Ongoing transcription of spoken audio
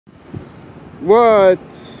what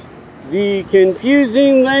the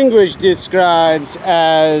confusing language describes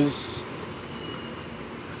as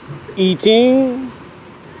eating,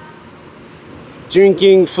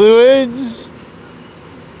 drinking fluids,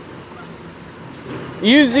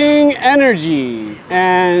 using energy,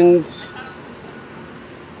 and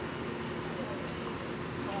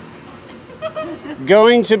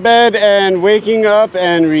going to bed and waking up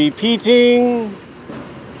and repeating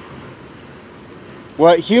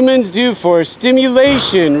what humans do for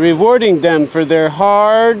stimulation, rewarding them for their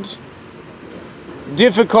hard,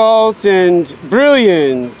 difficult, and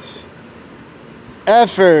brilliant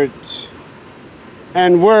effort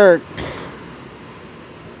and work.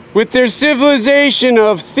 With their civilization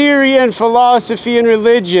of theory and philosophy and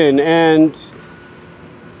religion and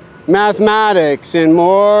mathematics and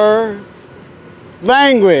more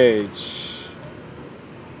language.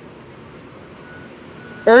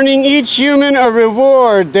 Earning each human a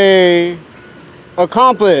reward they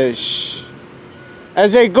accomplish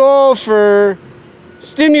as a goal for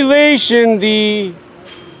stimulation the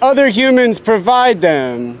other humans provide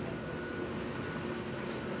them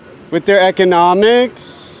with their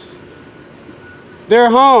economics, their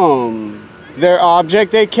home, their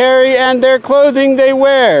object they carry, and their clothing they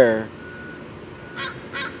wear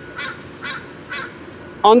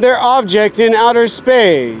on their object in outer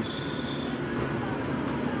space.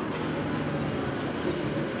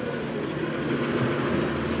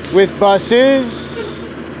 With buses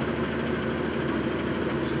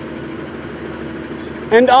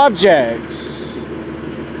and objects,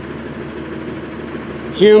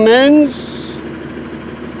 humans,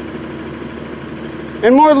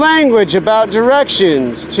 and more language about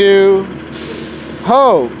directions to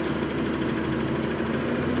hope.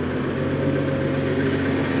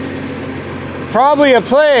 Probably a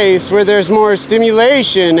place where there's more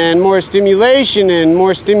stimulation and more stimulation and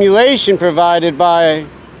more stimulation provided by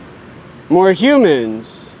more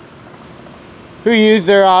humans who use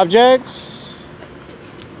their objects,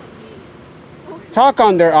 talk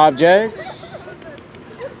on their objects,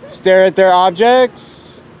 stare at their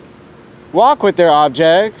objects, walk with their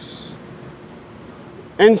objects,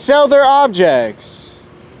 and sell their objects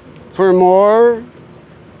for more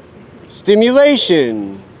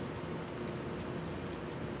stimulation.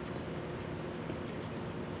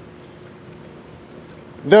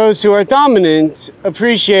 Those who are dominant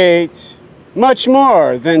appreciate much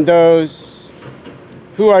more than those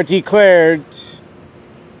who are declared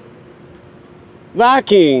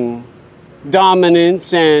lacking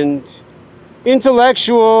dominance and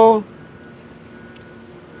intellectual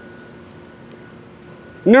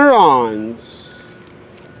neurons.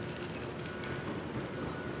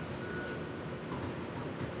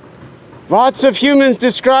 Lots of humans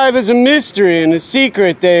describe as a mystery and a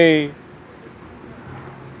secret they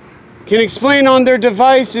can explain on their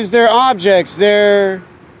devices, their objects, their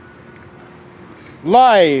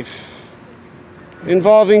life,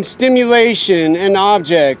 involving stimulation and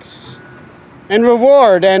objects, and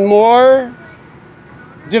reward and more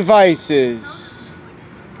devices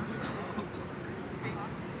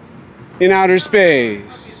in outer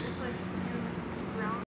space.